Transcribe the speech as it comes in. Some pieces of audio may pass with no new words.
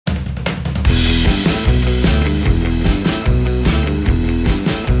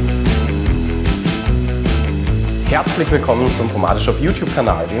Herzlich willkommen zum PomadeShop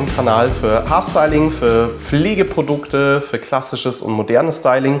YouTube-Kanal, dem Kanal für Haarstyling, für Pflegeprodukte, für klassisches und modernes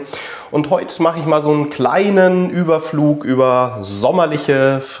Styling. Und heute mache ich mal so einen kleinen Überflug über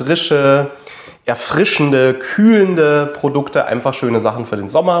sommerliche, frische, erfrischende, kühlende Produkte, einfach schöne Sachen für den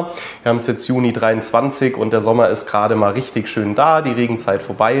Sommer. Wir haben es jetzt Juni 23 und der Sommer ist gerade mal richtig schön da, die Regenzeit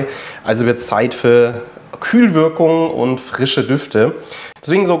vorbei. Also wird es Zeit für Kühlwirkung und frische Düfte.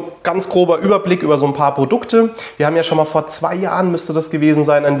 Deswegen so ganz grober Überblick über so ein paar Produkte. Wir haben ja schon mal vor 2 Jahren, müsste das gewesen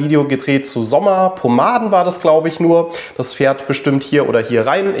sein, ein Video gedreht zu Sommer. Pomaden war das, glaube ich, nur. Das fährt bestimmt hier oder hier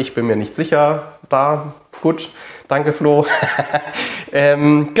rein. Ich bin mir nicht sicher. Da, gut. Danke, Flo.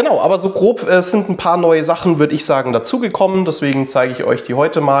 Genau, aber so grob sind ein paar neue Sachen, würde ich sagen, dazugekommen. Deswegen zeige ich euch die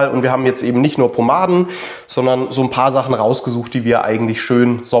heute mal. Und wir haben jetzt eben nicht nur Pomaden, sondern so ein paar Sachen rausgesucht, die wir eigentlich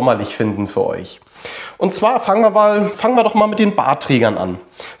schön sommerlich finden für euch. Und zwar fangen wir doch mal mit den Bartträgern an.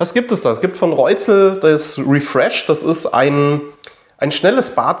 Was gibt es da? Es gibt von Reuzel das Refresh. Das ist ein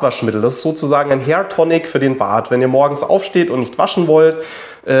schnelles Bartwaschmittel. Das ist sozusagen ein Hair Tonic für den Bart. Wenn ihr morgens aufsteht und nicht waschen wollt,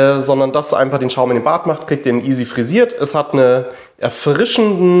 sondern das einfach den Schaum in den Bart macht, kriegt ihr ihn easy frisiert. Es hat einen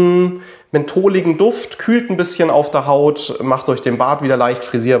erfrischenden, mentholigen Duft, kühlt ein bisschen auf der Haut, macht euch den Bart wieder leicht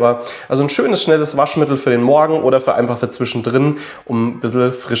frisierbar. Also ein schönes, schnelles Waschmittel für den Morgen oder einfach für zwischendrin, um ein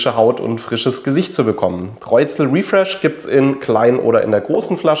bisschen frische Haut und frisches Gesicht zu bekommen. Reuzel Refresh gibt es in klein oder in der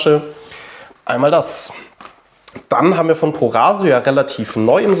großen Flasche. Einmal das. Dann haben wir von Proraso, ja relativ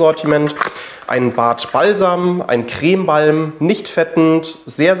neu im Sortiment, einen Bartbalsam, ein Cremebalm, nicht fettend,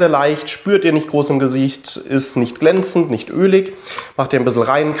 sehr, sehr leicht, spürt ihr nicht groß im Gesicht, ist nicht glänzend, nicht ölig. Macht ihr ein bisschen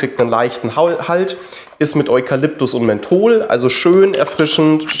rein, kriegt einen leichten Halt, ist mit Eukalyptus und Menthol, also schön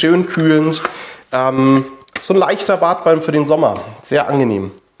erfrischend, schön kühlend. So ein leichter Bartbalm für den Sommer, sehr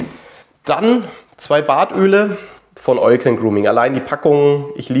angenehm. Dann 2 Bartöle von Grooming. Allein die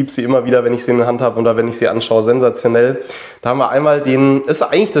Packung, ich liebe sie immer wieder, wenn ich sie in der Hand habe oder wenn ich sie anschaue, sensationell. Da haben wir einmal ist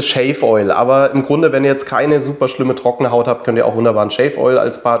eigentlich das Shave Oil, aber im Grunde, wenn ihr jetzt keine super schlimme trockene Haut habt, könnt ihr auch wunderbar ein Shave Oil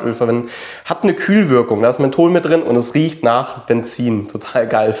als Bartöl verwenden. Hat eine Kühlwirkung, da ist Menthol mit drin und es riecht nach Benzin. Total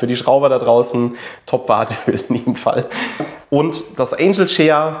geil. Für die Schrauber da draußen, top Bartöl in jedem Fall. Und das Angel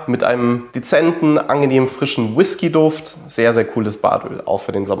Shea mit einem dezenten, angenehmen, frischen Whisky-Duft. Sehr, sehr cooles Bartöl, auch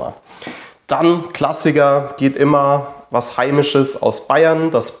für den Sommer. Dann Klassiker, geht immer, was Heimisches aus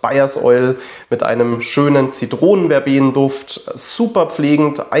Bayern, das Beyers Oil mit einem schönen Zitronenverbenduft, super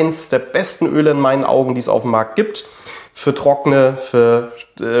pflegend, eins der besten Öle in meinen Augen, die es auf dem Markt gibt. Für trockene, für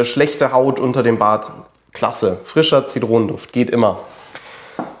schlechte Haut unter dem Bart, klasse, frischer Zitronenduft, geht immer.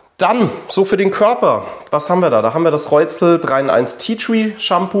 Dann, so für den Körper, was haben wir da? Da haben wir das Reuzel 3-in-1 Tea Tree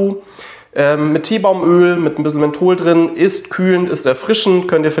Shampoo. Mit Teebaumöl, mit ein bisschen Menthol drin, ist kühlend, ist erfrischend,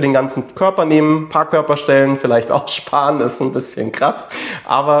 könnt ihr für den ganzen Körper nehmen, ein paar Körperstellen vielleicht auch sparen, ist ein bisschen krass,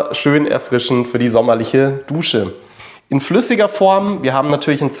 aber schön erfrischend für die sommerliche Dusche. In flüssiger Form, wir haben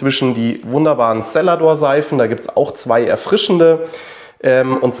natürlich inzwischen die wunderbaren Cellardoor Seifen, da gibt es auch 2 erfrischende,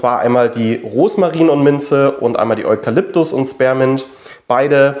 und zwar einmal die Rosmarin und Minze und einmal die Eukalyptus und Spearmint,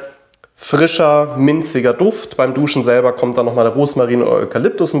 beide frischer, minziger Duft. Beim Duschen selber kommt dann nochmal der Rosmarin oder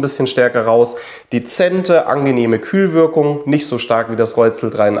Eukalyptus ein bisschen stärker raus. Dezente, angenehme Kühlwirkung, nicht so stark wie das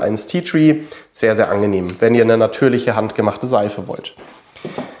Reuzel 3-in-1 Tea Tree. Sehr, sehr angenehm, wenn ihr eine natürliche, handgemachte Seife wollt.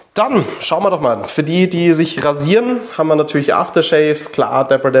 Dann schauen wir doch mal, für die, die sich rasieren, haben wir natürlich Aftershaves, klar,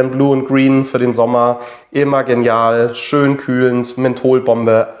 Dapper Dan Blue und Green für den Sommer. Immer genial, schön kühlend,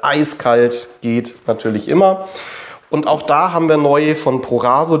 Mentholbombe, eiskalt, geht natürlich immer. Und auch da haben wir neu von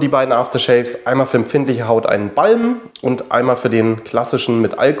Proraso die beiden Aftershaves. Einmal für empfindliche Haut einen Balm und einmal für den klassischen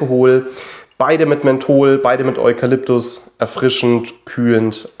mit Alkohol. Beide mit Menthol, beide mit Eukalyptus. Erfrischend,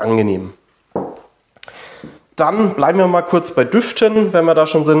 kühlend, angenehm. Dann bleiben wir mal kurz bei Düften, wenn wir da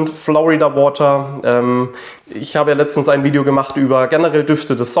schon sind. Florida Water. Ich habe ja letztens ein Video gemacht über generell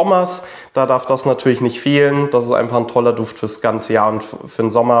Düfte des Sommers. Da darf das natürlich nicht fehlen. Das ist einfach ein toller Duft fürs ganze Jahr und für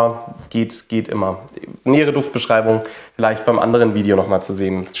den Sommer geht immer. Nähere Duftbeschreibung vielleicht beim anderen Video nochmal zu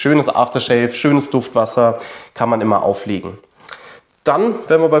sehen. Schönes Aftershave, schönes Duftwasser, kann man immer auflegen. Dann,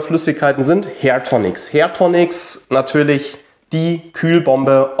 wenn wir bei Flüssigkeiten sind, Hair Tonics. Hair Tonics natürlich die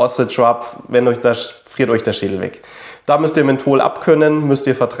Kühlbombe Osset Drop, friert euch der Schädel weg. Da müsst ihr Menthol abkönnen, müsst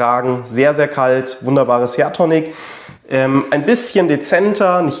ihr vertragen. Sehr, sehr kalt, wunderbares Hair Tonic. Ein bisschen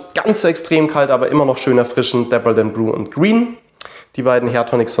dezenter, nicht ganz so extrem kalt, aber immer noch schön erfrischend. Dapper Dan Blue und Green. Die beiden Hair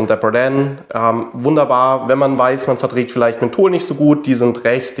Tonics von Dapper Dan. Wunderbar, wenn man weiß, man verträgt vielleicht Menthol nicht so gut. Die sind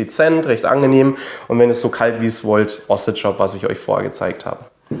recht dezent, recht angenehm. Und wenn es so kalt wie es wollt, Osset Drop, was ich euch vorher gezeigt habe.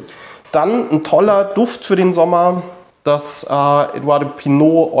 Dann ein toller Duft für den Sommer. Das Eduardo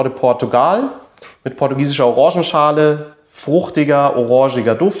Pinot Eau de Portugal mit portugiesischer Orangenschale, fruchtiger,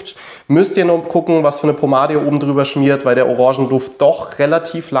 orangiger Duft. Müsst ihr nur gucken, was für eine Pomade ihr oben drüber schmiert, weil der Orangenduft doch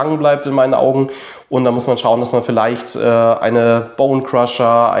relativ lang bleibt in meinen Augen. Und da muss man schauen, dass man vielleicht eine Bone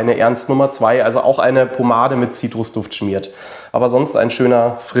Crusher, eine Ernst Nummer 2, also auch eine Pomade mit Zitrusduft schmiert. Aber sonst ein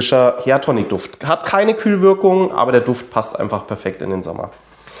schöner, frischer Hair Tonic Duft. Hat keine Kühlwirkung, aber der Duft passt einfach perfekt in den Sommer.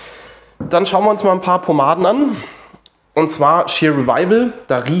 Dann schauen wir uns mal ein paar Pomaden an. Und zwar Sheer Revival,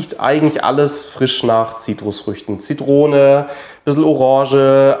 da riecht eigentlich alles frisch nach Zitrusfrüchten. Zitrone, ein bisschen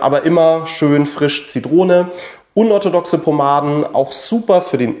Orange, aber immer schön frisch Zitrone. Unorthodoxe Pomaden, auch super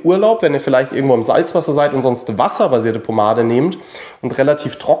für den Urlaub, wenn ihr vielleicht irgendwo im Salzwasser seid und sonst wasserbasierte Pomade nehmt und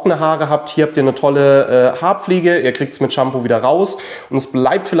relativ trockene Haare habt. Hier habt ihr eine tolle Haarpflege, ihr kriegt es mit Shampoo wieder raus und es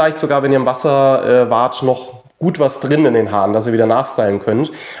bleibt vielleicht sogar, wenn ihr im Wasser wart, noch gut was drin in den Haaren, dass ihr wieder nachstylen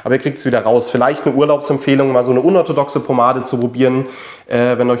könnt. Aber ihr kriegt es wieder raus. Vielleicht eine Urlaubsempfehlung, mal so eine unorthodoxe Pomade zu probieren,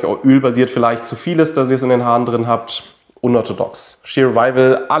 wenn euch auch ölbasiert vielleicht zu viel ist, dass ihr es in den Haaren drin habt. Unorthodox. Sheer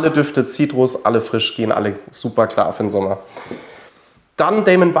Revival, alle Düfte, Zitrus, alle frisch, gehen alle super klar für den Sommer. Dann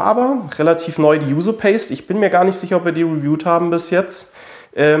Damon Barber, relativ neu die User Paste. Ich bin mir gar nicht sicher, ob wir die reviewed haben bis jetzt.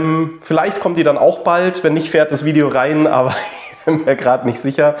 Vielleicht kommt die dann auch bald, wenn nicht, fährt das Video rein, aber ich bin mir gerade nicht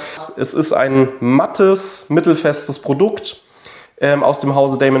sicher. Es ist ein mattes, mittelfestes Produkt aus dem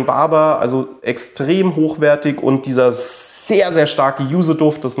Hause Damon Barber, also extrem hochwertig und dieser sehr, sehr starke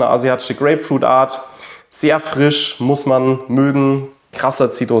Yuzu-Duft, das ist eine asiatische Grapefruit-Art, sehr frisch, muss man mögen,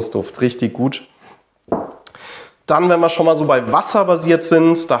 krasser Zitrusduft, richtig gut. Dann, wenn wir schon mal so bei Wasser basiert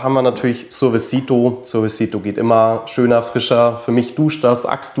sind, da haben wir natürlich Suavecito. Suavecito geht immer schöner, frischer. Für mich duscht das,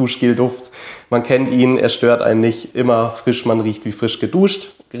 Axe-Duschgel-Duft. Man kennt ihn, er stört einen nicht, immer frisch, man riecht wie frisch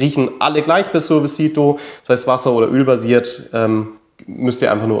geduscht. Riechen alle gleich bei Suavecito, das heißt Wasser- oder Ölbasiert, müsst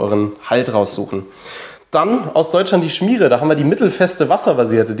ihr einfach nur euren Halt raussuchen. Dann aus Deutschland die Schmiere, da haben wir die mittelfeste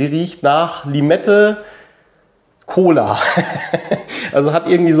wasserbasierte, die riecht nach Limette, Cola. Also hat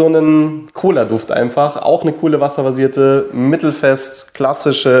irgendwie so einen Cola-Duft einfach. Auch eine coole wasserbasierte, mittelfest,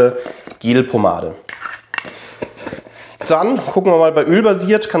 klassische Gelpomade. Dann gucken wir mal bei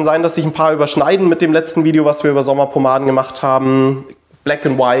Ölbasiert. Kann sein, dass sich ein paar überschneiden mit dem letzten Video, was wir über Sommerpomaden gemacht haben. Black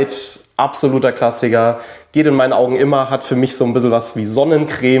and White, absoluter Klassiker. Geht in meinen Augen immer, hat für mich so ein bisschen was wie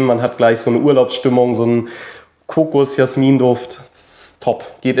Sonnencreme. Man hat gleich so eine Urlaubsstimmung, so einen Kokos-Jasmin-Duft. Top.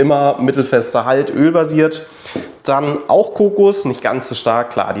 Geht immer, mittelfester Halt, ölbasiert. Dann auch Kokos, nicht ganz so stark.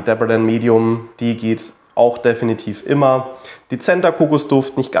 Klar, die Deborah Medium, die geht auch definitiv immer. Dezenter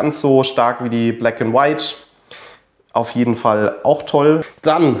Kokosduft, nicht ganz so stark wie die Black and White. Auf jeden Fall auch toll.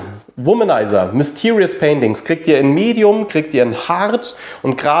 Dann Womanizer, Mysterious Paintings. Kriegt ihr in Medium, kriegt ihr in Hard.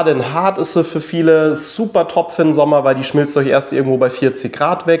 Und gerade in Hard ist sie für viele super top für den Sommer, weil die schmilzt euch erst irgendwo bei 40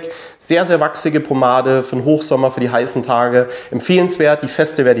 Grad weg. Sehr, sehr wachsige Pomade für den Hochsommer, für die heißen Tage. Empfehlenswert. Die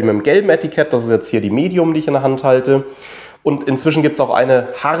feste wäre die mit dem gelben Etikett. Das ist jetzt hier die Medium, die ich in der Hand halte. Und inzwischen gibt es auch eine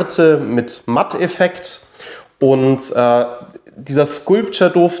harte mit Matt-Effekt. Und dieser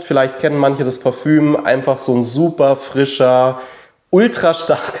Sculpture-Duft, vielleicht kennen manche das Parfüm, einfach so ein super frischer, ultra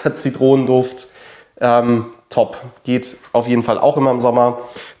starker Zitronenduft. Top. Geht auf jeden Fall auch immer im Sommer.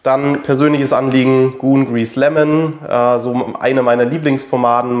 Dann persönliches Anliegen, Goon Grease Lemon, so eine meiner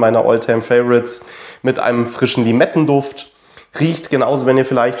Lieblingspomaden, meiner All-Time Favorites, mit einem frischen Limettenduft. Riecht genauso, wenn ihr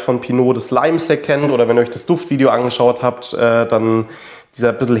vielleicht von Pinot das Lime-Sec kennt oder wenn ihr euch das Duftvideo angeschaut habt, dann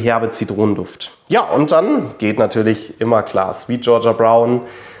dieser bisschen herbe Zitronenduft. Ja, und dann geht natürlich immer klar Sweet Georgia Brown.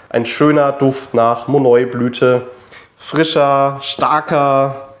 Ein schöner Duft nach Monoi-Blüte. Frischer,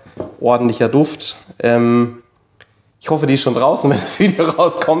 starker, ordentlicher Duft. Ich hoffe, die ist schon draußen, wenn das Video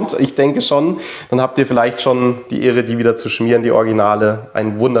rauskommt. Ich denke schon. Dann habt ihr vielleicht schon die Ehre, die wieder zu schmieren, die Originale.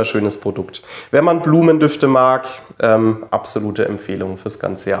 Ein wunderschönes Produkt. Wenn man Blumendüfte mag, absolute Empfehlung fürs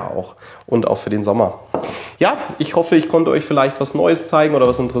ganze Jahr auch. Und auch für den Sommer. Ja, ich hoffe, ich konnte euch vielleicht was Neues zeigen oder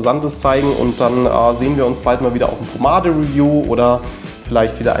was Interessantes zeigen. Und dann sehen wir uns bald mal wieder auf einem Pomade-Review oder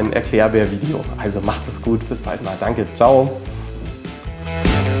vielleicht wieder ein Erklärbär-Video. Also macht es gut, bis bald mal. Danke, ciao.